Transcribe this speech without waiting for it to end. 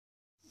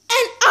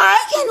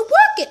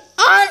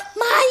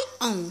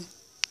down.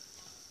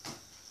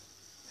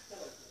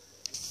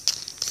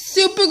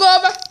 Super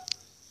Grover,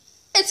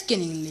 it's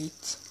getting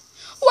late.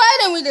 Why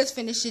don't we just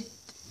finish it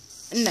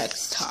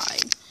next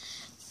time?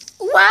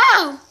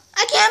 Wow,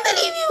 I can't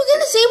believe you were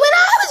going to say what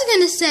I was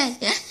going to say.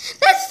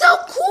 That's so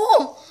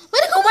cool.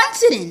 What a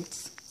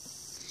coincidence.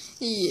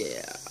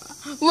 Yeah.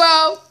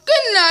 Well,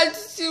 good night,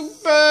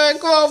 Super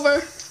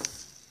Grover.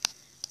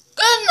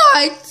 Good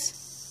night,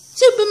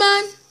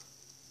 Superman.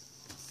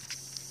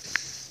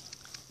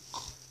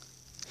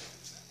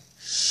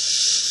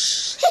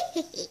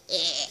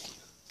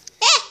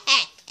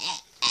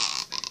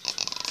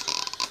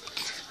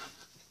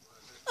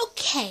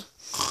 Okay,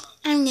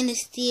 I'm gonna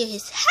steal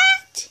his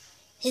hat,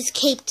 his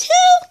cape too,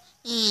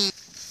 and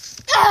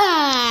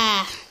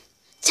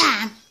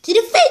time to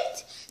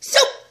defeat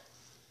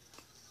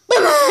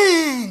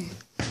Superman.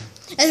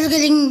 Let's go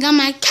and got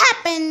my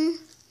cap and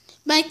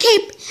my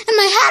cape and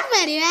my hat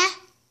ready, right?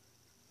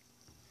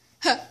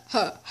 Ha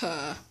ha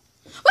ha.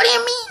 What do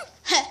you mean?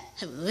 Ha,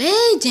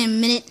 wait a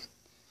minute.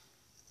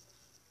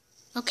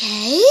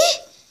 Okay.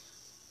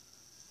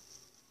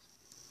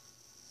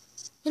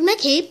 With my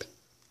cape.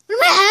 With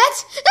my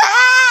hat.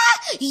 Ah!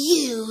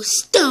 You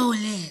stole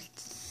it.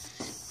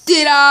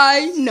 Did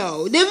I?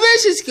 No, the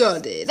vicious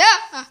girl did.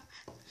 The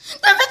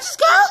vicious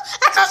girl?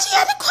 I thought she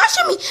had a crush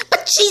on me,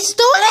 but she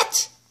stole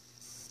it.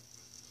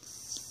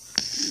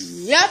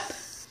 Yep.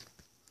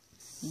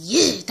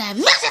 You, the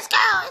vicious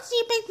girl.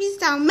 She makes me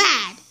so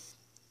mad.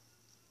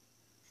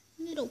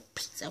 Little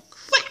piece of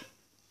crap.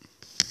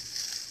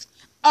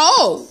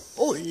 Oh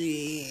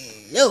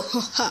no.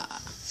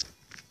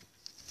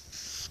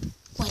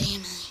 What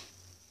am I?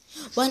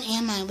 What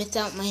am I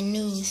without my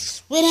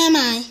news? What am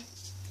I?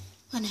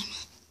 What am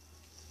I?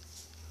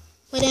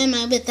 What am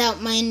I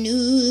without my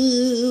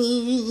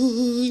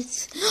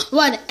news?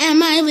 What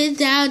am I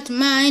without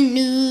my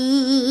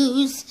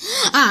news?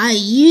 I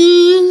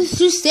used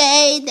to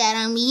say that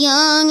I'm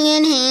young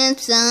and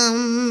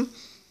handsome,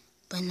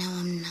 but now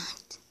I'm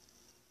not.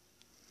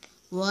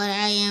 What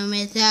I am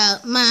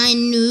without my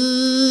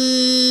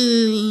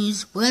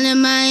news? What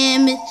am I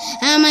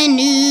without my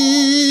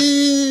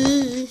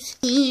news?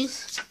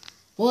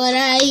 What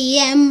I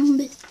am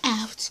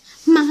without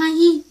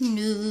my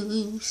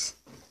news?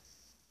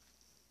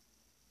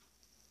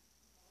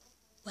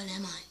 What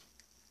am I?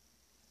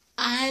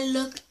 I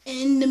look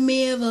in the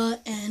mirror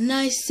and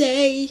I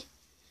say,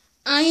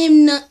 I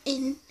am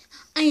nothing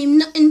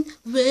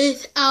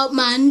without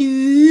my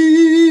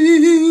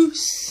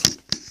news.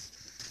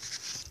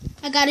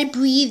 I gotta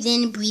breathe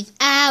in, breathe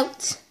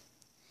out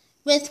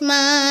with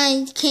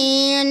my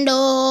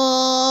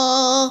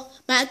candle,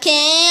 my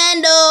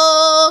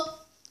candle.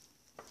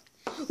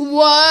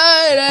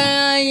 What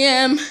I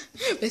am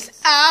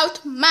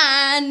without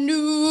my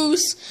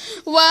news?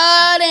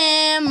 What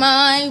am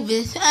I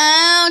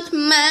without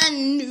my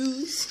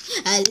news?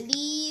 At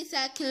least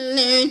I can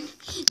learn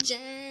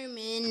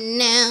German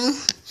now.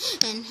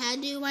 And how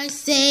do I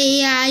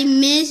say I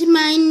miss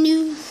my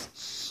news?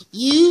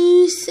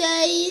 You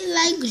say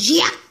like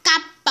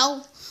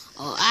Jacopo.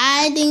 Oh,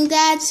 I think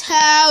that's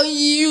how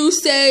you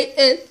say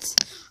it.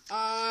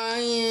 I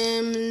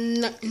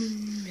am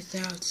nothing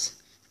without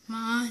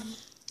my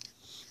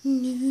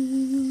news.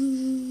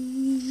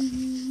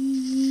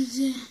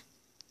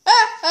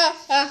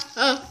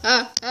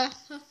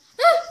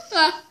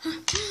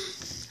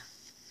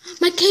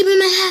 My cape and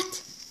my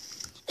hat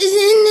is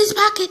in this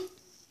pocket.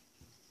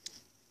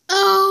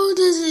 Oh,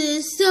 this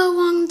is so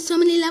long, so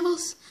many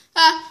levels.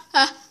 I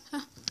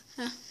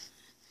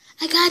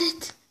got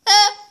it.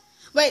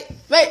 Wait,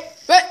 where is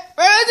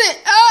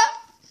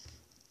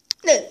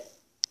it?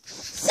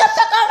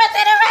 Super Grover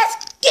to the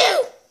rescue!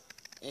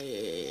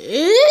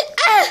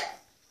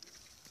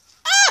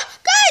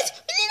 Guys,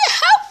 we need to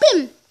help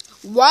him.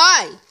 Why?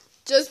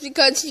 Just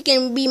because he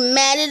can be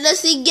mad at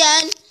us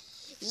again?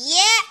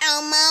 Yeah,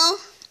 Elmo.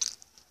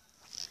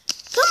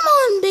 Come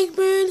on, Big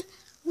Bird.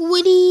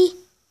 Woody.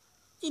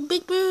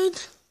 Big Bird.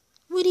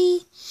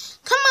 Woody.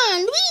 Come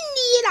on, we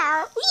need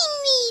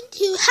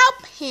to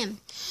help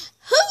him.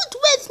 Who's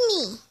with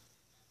me?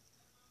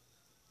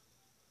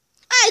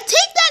 I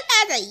take that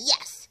as a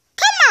yes.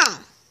 Come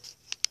on.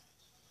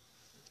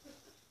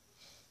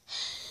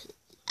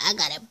 I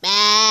got a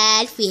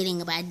bad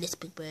feeling about this,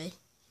 Big Bird.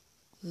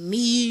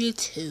 Me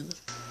too.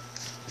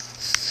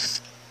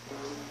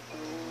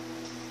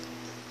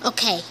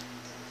 Okay.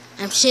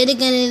 I'm sure they're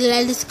gonna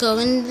let us go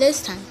in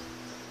this time.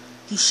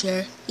 You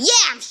sure?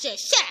 Yeah, I'm sure.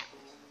 Shut up.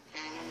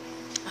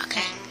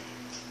 Okay.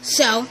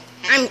 So,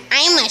 I'm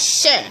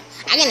sure.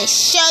 I'm gonna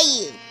show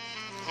you.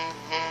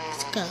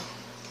 Let's go.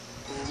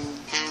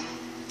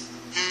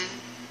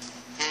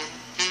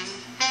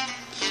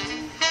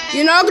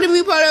 You're not gonna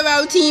be part of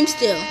our team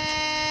still.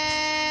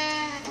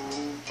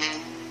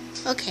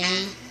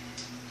 Okay.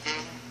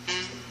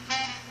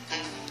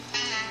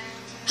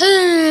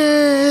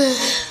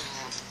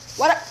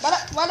 What up?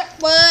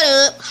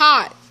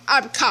 Hi,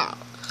 I'm Carl.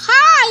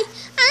 Hi,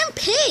 I'm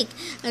Pig.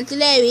 And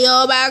today we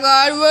all back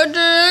on what the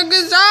heck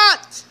is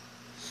that?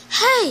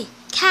 Hey,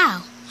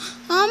 Cow.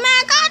 Oh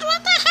my God,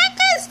 what the heck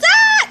is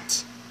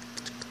that?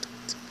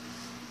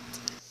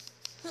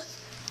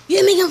 You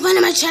making fun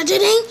of my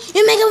tragedy?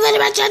 You making fun of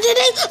my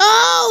tragedy?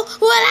 Oh,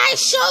 will I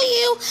show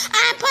you?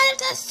 I'm part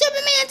of the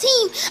Superman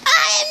team.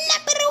 I am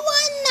number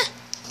one.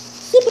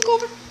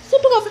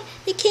 Super,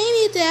 we came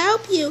here to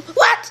help you.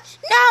 What?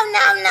 No.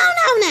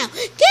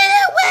 Get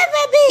away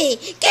from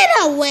me. Get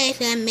away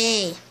from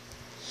me.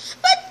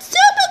 But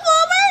Super,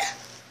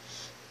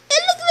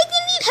 it looks like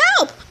you need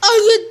help. Are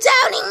you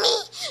doubting me?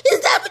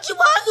 Is that what you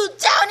are? You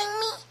doubting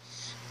me?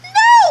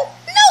 No,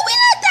 we're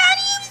not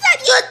doubting you.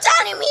 You're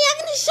doubting me. I'm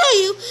going to show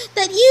you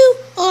that you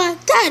are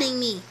doubting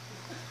me.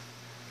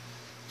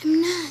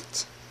 I'm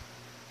not.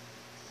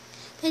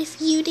 But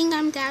if you think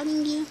I'm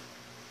doubting you,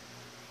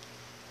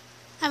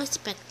 I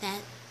respect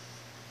that.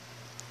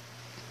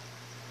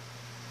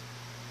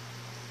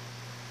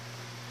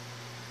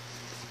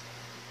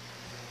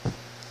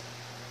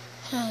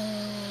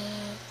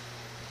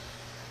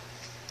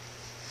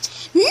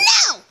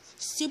 Now,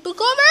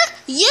 Supercover,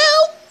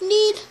 you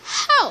need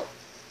help.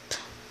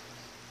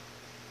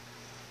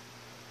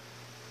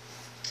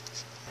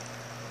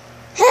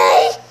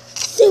 Hey,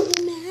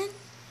 Superman.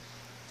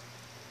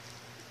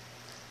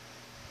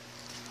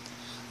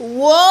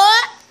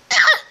 What?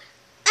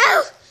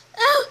 Ow,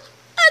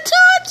 I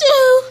told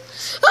you.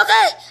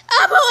 Okay,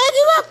 I won't wake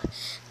you up.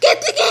 Get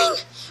the gang.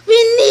 We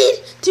need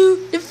to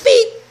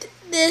defeat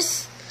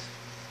this.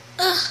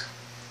 Thank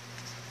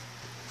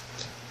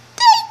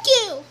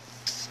you.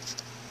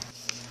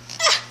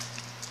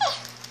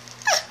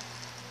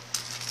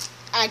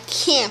 I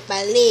can't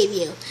believe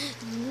you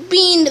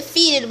being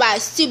defeated by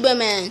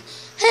Superman.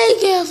 Hey,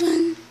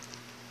 Kevin.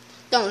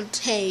 Don't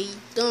hate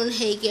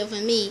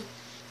Kevin me.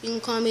 You can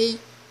call me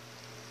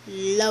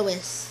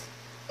Lois.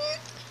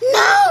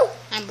 No!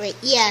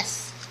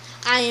 Yes,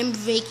 I am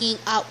breaking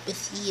up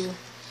with you.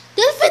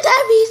 Just for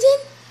that reason?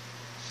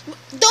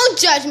 Don't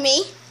judge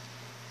me.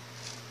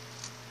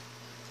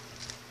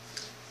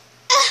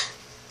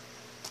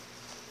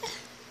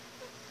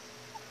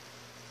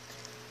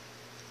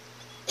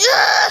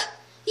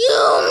 You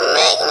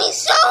make me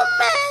so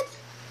mad.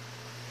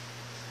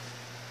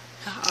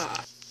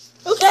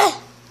 Okay.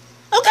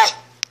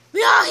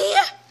 We are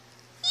here.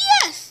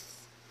 Yes.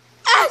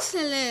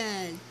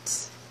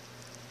 Excellent.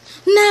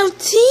 Now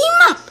team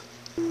up.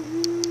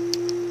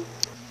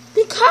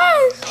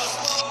 Because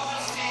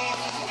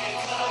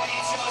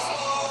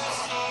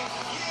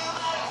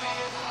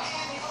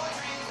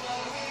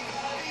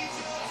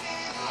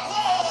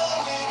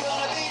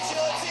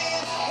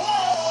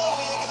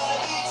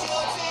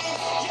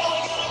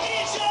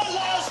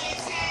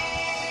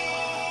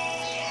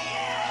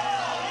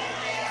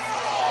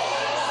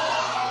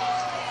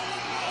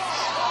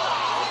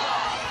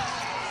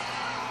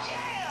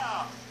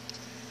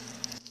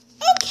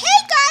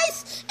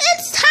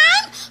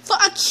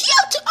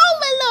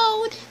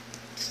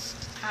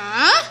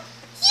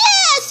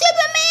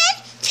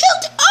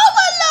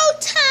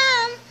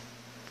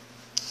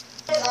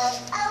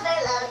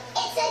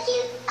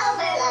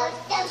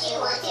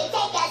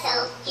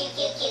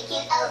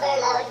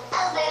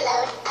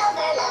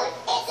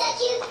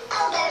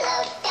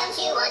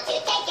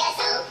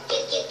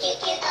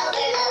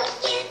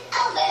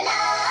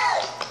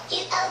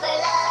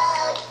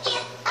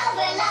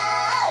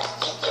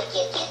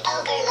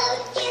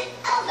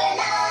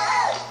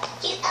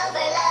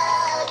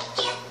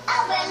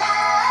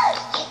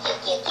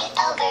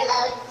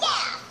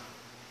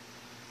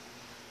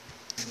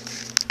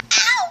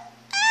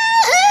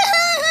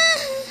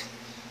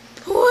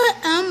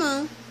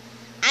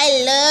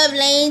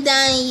laying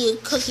down you,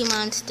 Cookie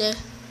Monster.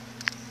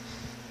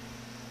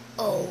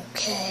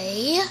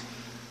 Okay.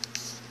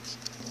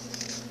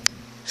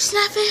 It's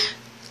not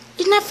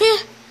fair.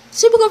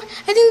 Supergirl,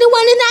 I think the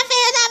one is not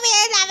fair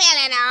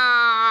at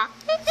all.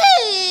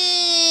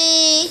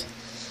 Hey.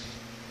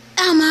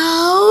 Elmo.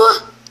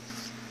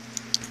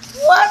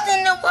 What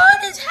in the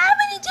world is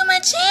happening to my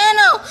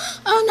channel?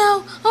 Oh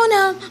no. What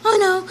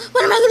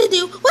am I gonna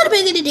do?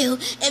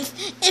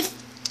 If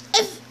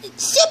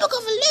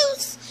Supergirl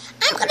lose,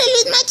 I'm gonna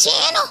lose my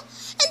channel,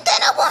 and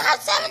then I won't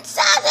have 7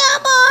 stars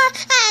anymore.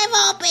 I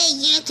won't be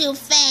YouTube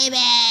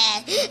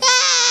famous.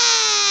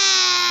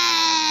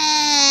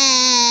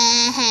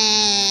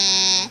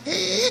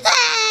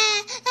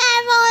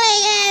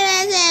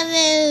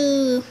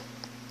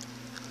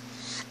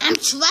 I'm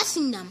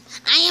trusting them.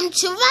 I am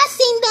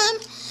trusting them,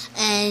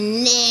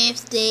 and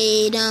if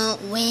they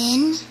don't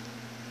win,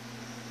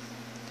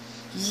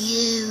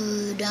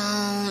 you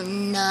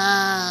don't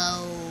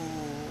know.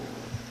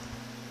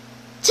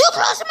 Too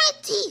close to my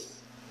teeth.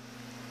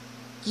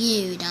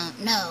 You don't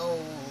know.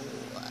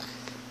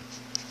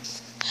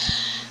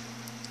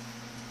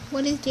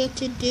 What is there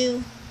to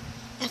do?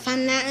 If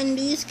I'm not a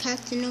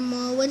newscaster no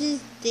more, what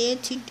is there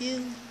to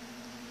do?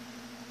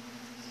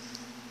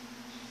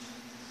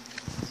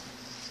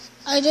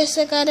 I got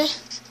it.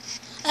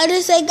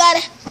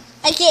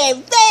 I can't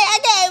even say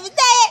it.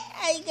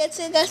 I got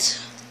to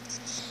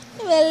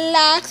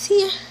relax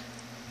here.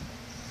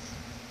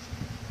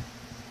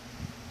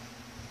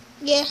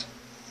 Yeah.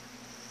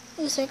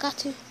 I got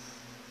to.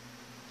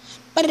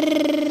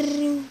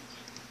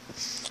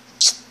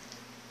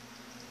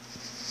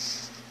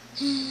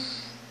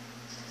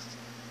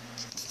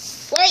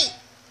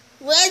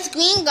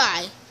 random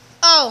guy.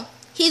 Oh,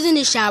 he's in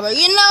the shower.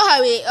 You know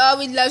how he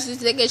always loves to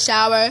take a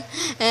shower.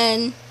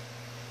 And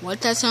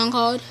what's that song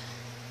called?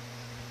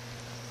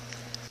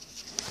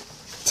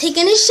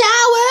 Taking a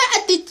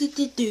shower. Taking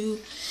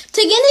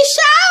a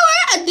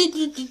shower. Taking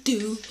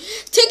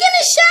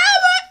a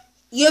shower.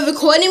 You're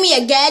recording me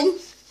again?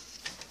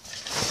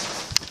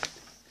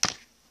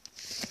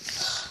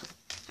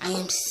 I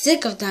am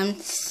sick of them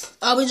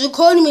always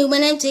recording me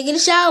when I'm taking a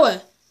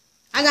shower.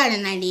 I got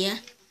an idea,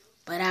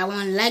 but I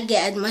won't like it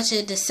as much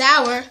as the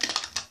sour.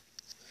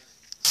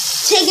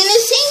 Taking a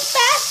sink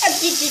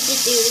bath. Taking a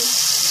sink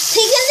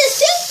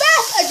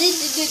bath. Taking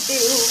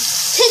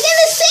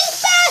a sink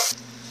bath.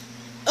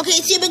 Okay,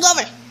 stupid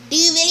Gover. Do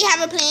you really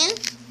have a plan?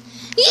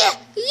 Yeah,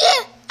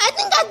 I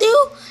think I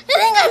do. I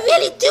think I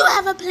really do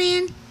have a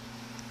plan.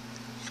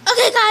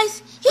 Okay,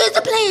 guys, here's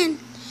the plan.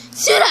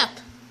 Suit up.